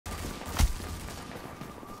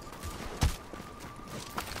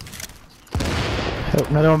Oh,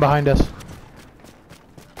 another one behind us.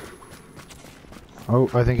 Oh,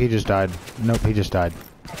 I think he just died. Nope, he just died.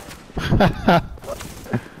 I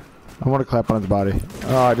want to clap on his body.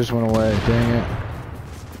 Oh, I just went away. Dang it.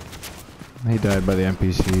 He died by the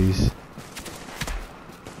NPCs.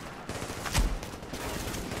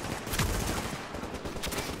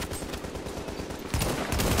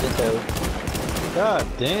 God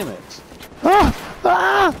damn it. Ah!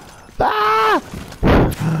 Ah! Ah!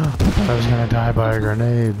 I was gonna die by a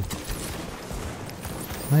grenade.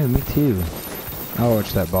 Hey, me too. Oh,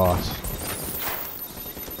 it's that boss.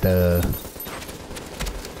 Duh.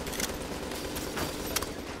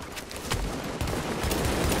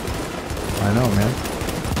 I know, man.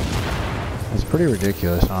 It's pretty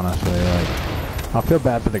ridiculous, honestly. Like, I'll feel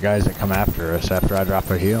bad for the guys that come after us after I drop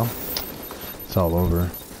a heal. It's all over.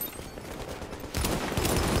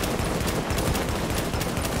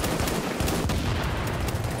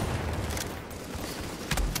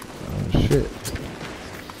 Oh, shit.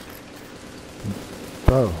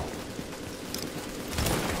 Bro.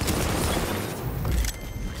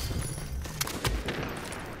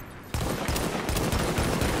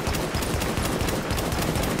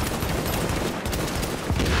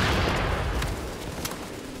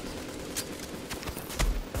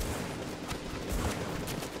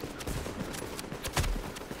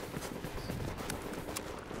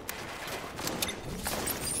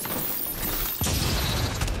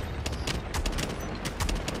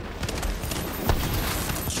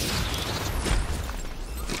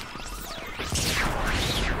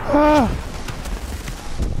 Ah!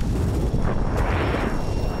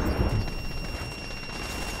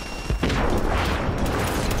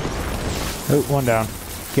 Oh, one down.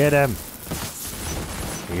 Get him.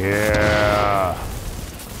 Yeah.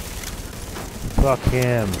 Fuck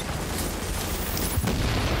him.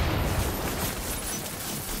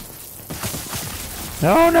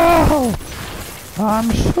 Oh no!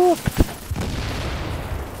 I'm shooked.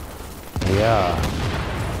 Yeah.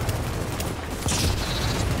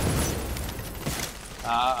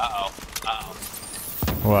 Uh-oh. Uh-oh.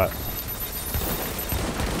 What?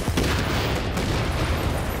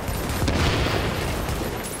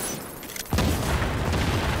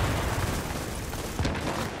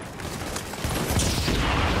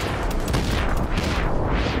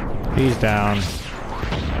 He's down.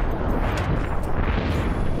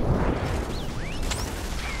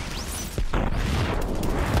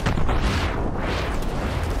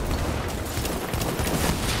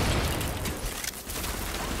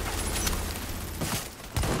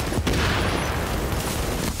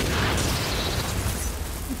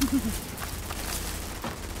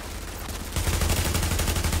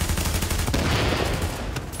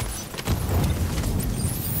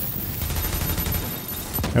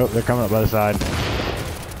 Oh, they're coming up by the side.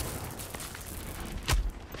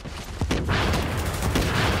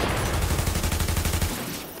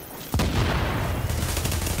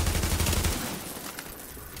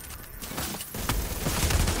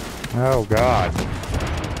 Oh, God.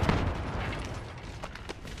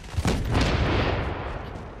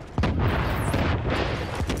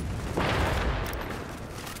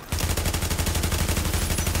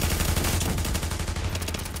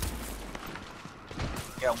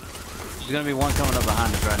 Yeah. There's gonna be one coming up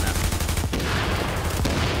behind us right now.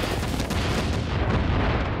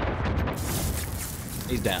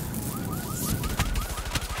 He's down.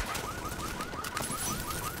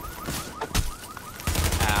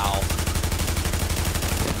 Ow.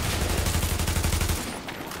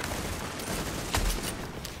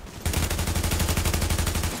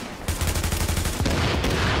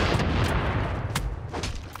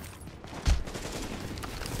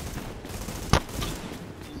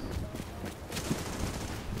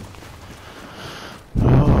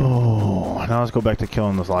 Oh, now let's go back to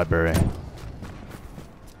killing this library.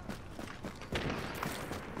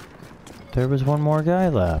 There was one more guy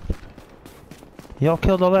left. Y'all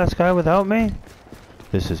killed the last guy without me?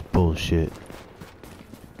 This is bullshit.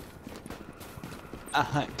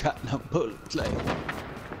 I ain't got no bullets left.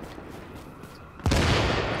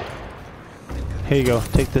 Here you go,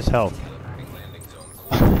 take this health.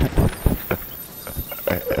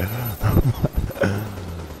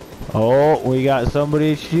 Oh, we got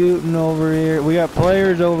somebody shooting over here. We got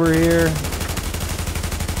players over here.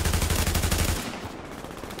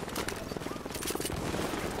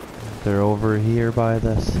 They're over here by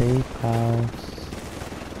the safe house.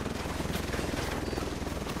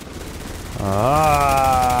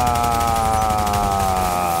 Ah!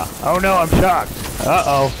 Oh no, I'm shocked.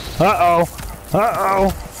 Uh-oh. Uh-oh.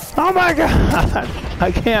 Uh-oh. Oh my God!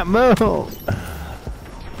 I can't move.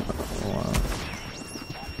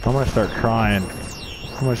 I'm gonna start crying.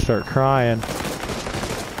 I'm gonna start crying.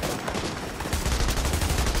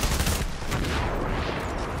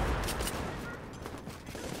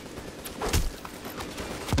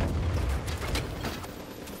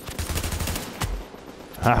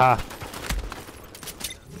 Haha.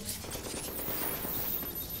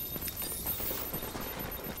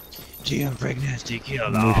 GM pregnancy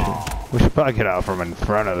kill. We should probably get out from in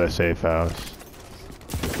front of the safe house.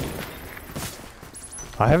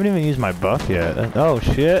 I haven't even used my buff yet. Oh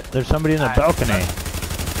shit! There's somebody in the balcony.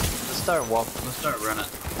 Let's start walking. Let's start running.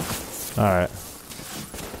 All right.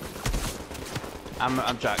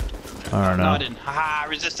 I'm shocked. I don't know. No, I didn't. Haha,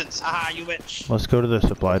 resistance. Haha, you bitch. Let's go to the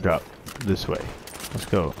supply drop this way. Let's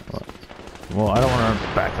go. Well, I don't want to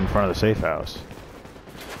run back in front of the safe house.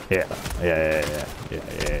 Yeah. Yeah.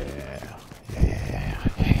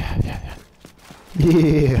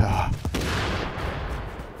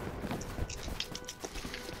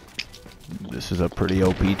 This is a pretty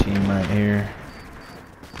OP team right here.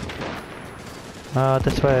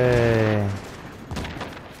 This way.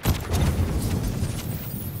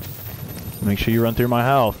 Make sure you run through my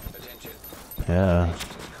health. Yeah.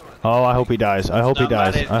 Oh, I hope he dies. I hope he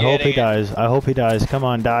dies. I hope he dies. I hope he dies. Come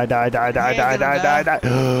on, die. There's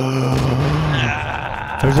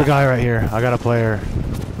a guy right here. I got a player.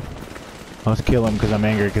 Let's kill him because I'm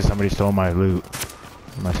angry because somebody stole my loot.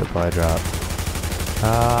 My supply drop.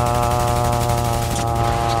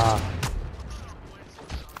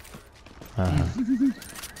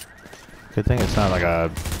 Good thing it's not like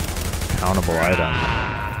a countable item.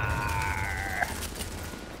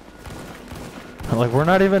 Like we're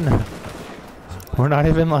not even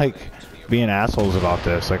like being assholes about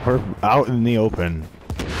this. Like we're out in the open.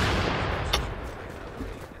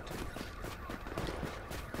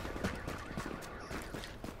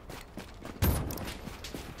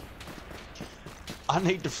 I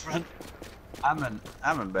need the front. I'm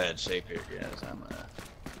in bad shape here, guys.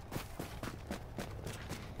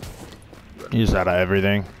 You just out of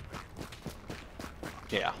everything.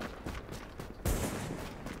 Yeah.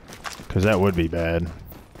 Cause that would be bad.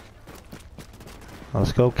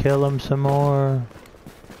 Let's go kill him some more.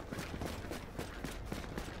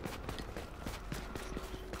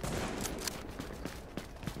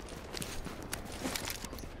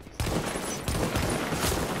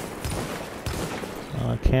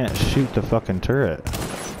 I can't shoot the fucking turret.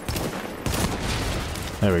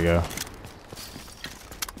 There we go.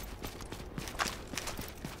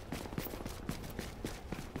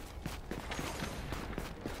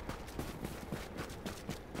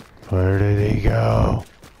 Where did he go?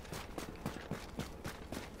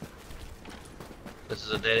 This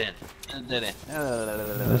is a dead end. A dead end.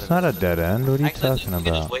 It's not a dead end. What are you Actually, talking we can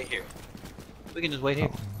just about? wait here. We can just wait here.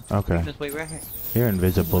 Oh, okay. We can just wait right here. You're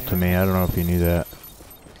invisible to me. I don't know if you knew that.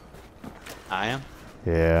 I am?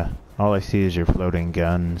 Yeah. All I see is your floating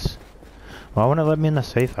guns. Why won't it let me in the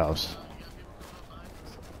safe house?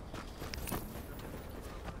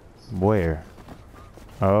 Where?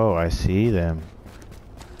 Oh, I see them.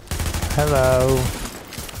 Hello.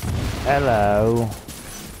 Hello.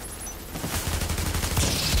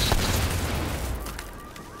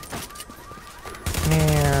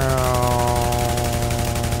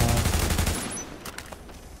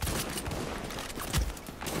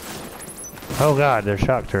 Oh god, there's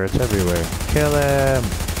shock turrets everywhere. Kill him!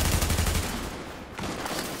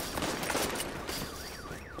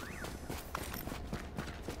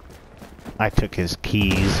 I took his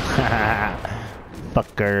keys.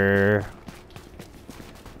 Fucker.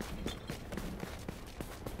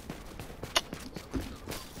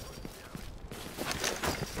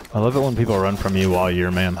 I love it when people run from you while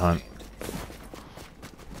you're manhunt.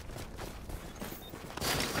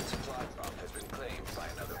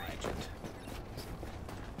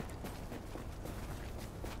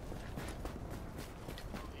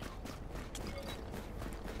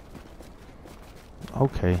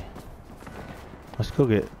 Okay. Let's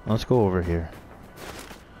go over here.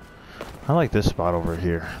 I like this spot over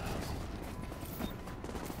here.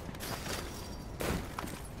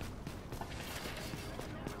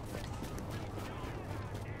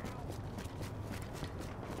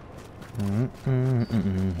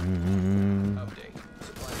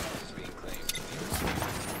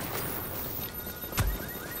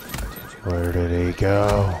 Where did he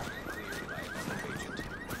go?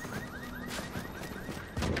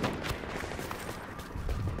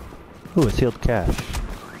 Ooh, a sealed cache.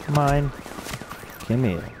 Mine. Give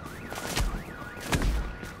me it.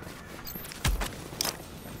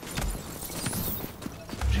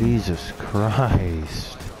 Jesus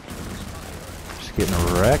Christ. Just getting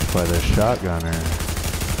wrecked by the shotgunner.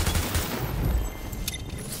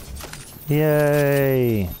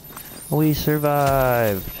 Yay! We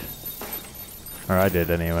survived! Or I did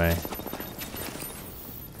anyway.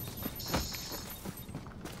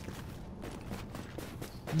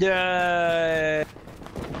 Yay!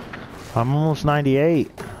 I'm almost 98.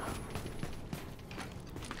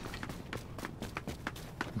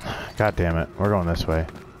 God damn it. We're going this way.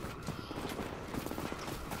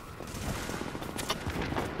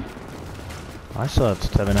 I still have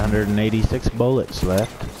 786 bullets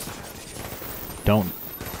left. Don't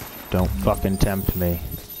fucking tempt me.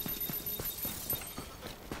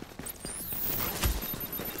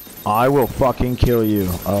 I will fucking kill you.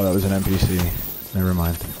 Oh, that was an NPC. Never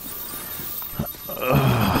mind.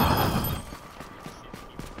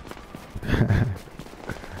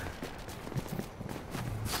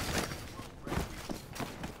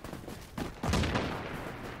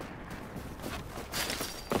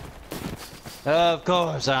 Of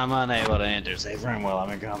course, I'm unable to enter safe room while I'm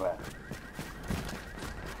in combat.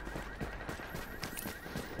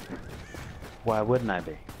 Why wouldn't I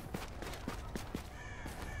be?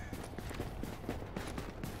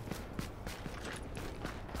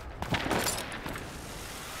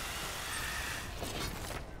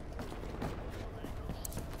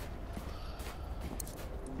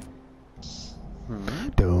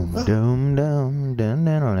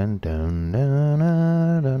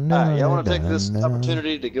 Alright, y'all want to take this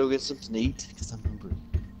opportunity to go get something to eat? Because I'm hungry.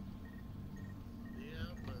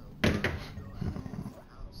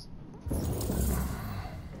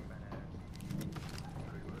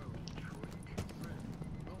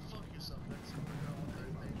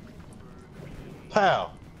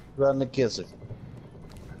 Pow! Right in the kisser.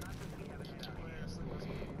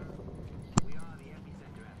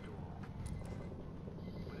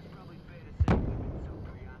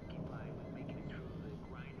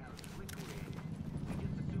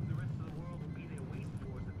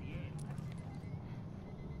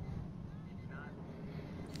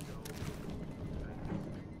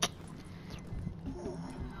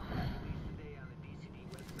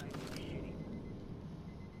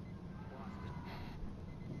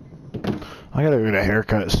 I gotta get a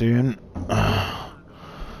haircut soon.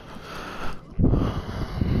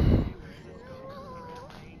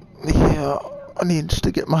 Yeah, I need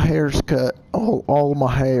to get my hairs cut. All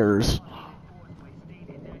my hairs.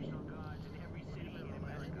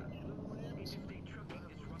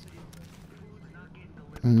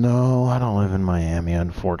 No, I don't live in Miami,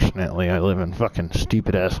 unfortunately. I live in fucking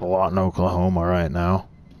stupid-ass Lawton, Oklahoma right now.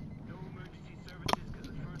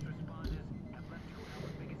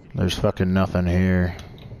 There's fucking nothing here.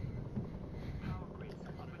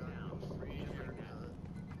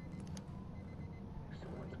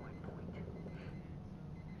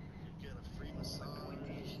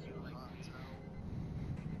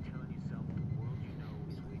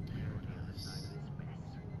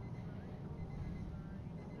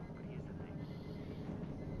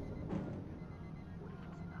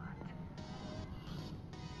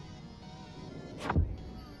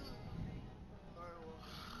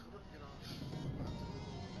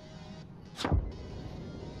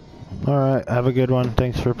 Alright, have a good one.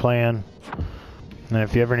 Thanks for playing. And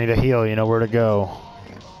if you ever need a heal, you know where to go.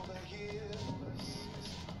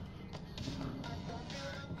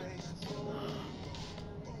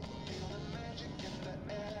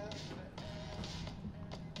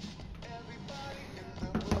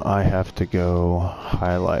 I have to go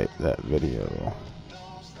highlight that video.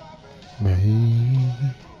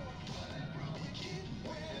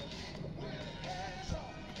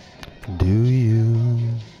 Do you?